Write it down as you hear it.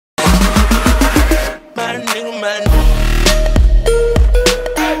Yo,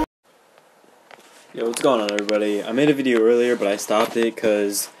 what's going on, everybody? I made a video earlier, but I stopped it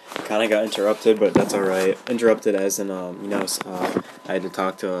because it kind of got interrupted, but that's alright. Interrupted as in, I had to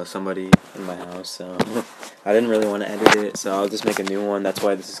talk to somebody in my house, so I didn't really want to edit it, so I'll just make a new one. That's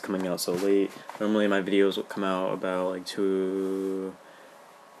why this is coming out so late. Normally my videos will come out about like 2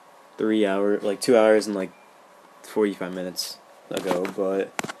 hours and like 45 minutes ago,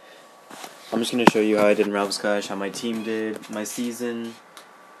 but I'm just going to show you how I did in Ralph's Clash, how my team did, my season.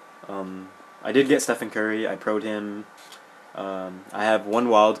 I did get Stephen Curry. I pro'd him. I have 1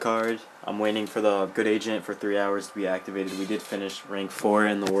 wild card. I'm waiting for the good agent for 3 hours to be activated. We did finish rank 4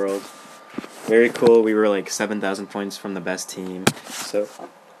 in the world. Very cool. We were like 7,000 points from the best team. So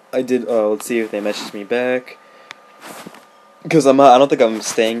I did. Let's see if they message me back. Because I don't think I'm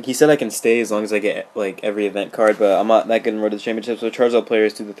staying. He said I can stay as long as I get like every event card, but I'm not that good in Road to the Championship. So charge all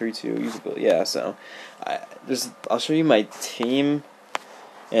players to the 3-2. Yeah. So I'll show you my team.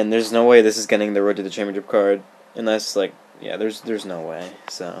 And there's no way this is getting the Road to the Championship card, unless, like, yeah, there's no way,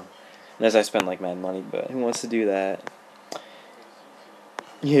 so, unless I spend, like, mad money, but who wants to do that?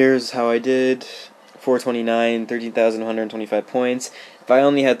 Here's how I did: 429, 13,125 points. If I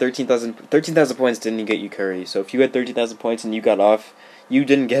only had 13,000 points, didn't get you Curry, so if you had 13,000 points and you got off, you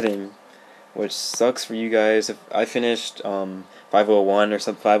didn't get him, which sucks for you guys. If I finished 501 or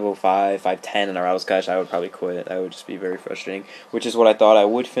something, 505, 510 in a Ralph's Clash, I would probably quit. That would just be very frustrating, which is what I thought I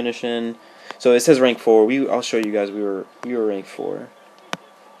would finish in. So it says rank 4. I'll show you guys. We were rank 4.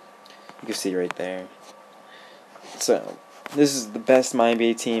 You can see right there. So this is the best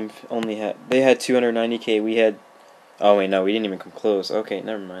MYNBA team. They had 290k. We had. Oh wait, no, we didn't even come close. Okay,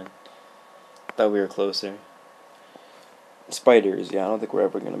 never mind. Thought we were closer. Spiders, yeah, I don't think we're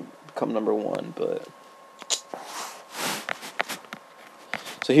ever gonna become number 1, but.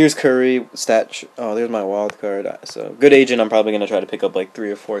 So here's Curry, there's my wild card. So good agent, I'm probably going to try to pick up like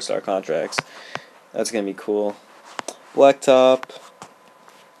 3 or 4 star contracts. That's going to be cool. Blacktop.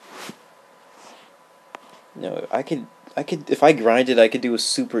 No, I could if I grinded, I could do it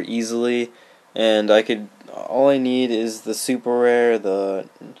super easily, and all I need is the super rare, the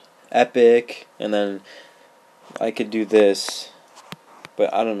epic, and then I could do this.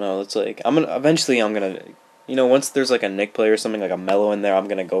 But I don't know, it's like eventually I'm going to, once there's like a Nick play or something, like a Mellow in there, I'm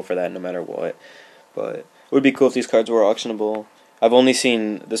going to go for that no matter what. But it would be cool if these cards were auctionable. I've only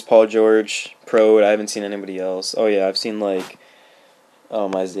seen this Paul George Pro, I haven't seen anybody else. Oh yeah, I've seen like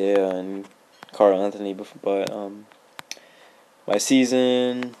Isaiah and Carl Anthony before, but my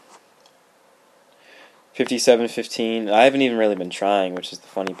season 57-15. I haven't even really been trying, which is the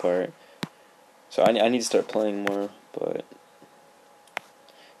funny part. So I need to start playing more, but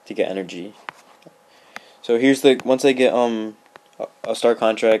to get energy. So here's once I get a star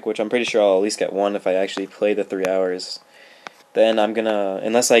contract, which I'm pretty sure I'll at least get 1 if I actually play the 3 hours, then I'm gonna,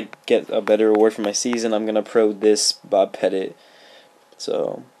 unless I get a better reward for my season, I'm gonna pro this Bob Pettit.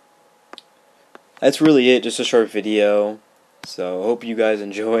 So that's really it, just a short video. So hope you guys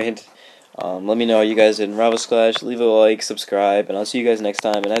enjoyed. Let me know how you guys did in Ralph's Clash. Leave a like, subscribe, and I'll see you guys next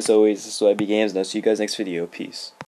time. And as always, this is YB Games, and I'll see you guys next video. Peace.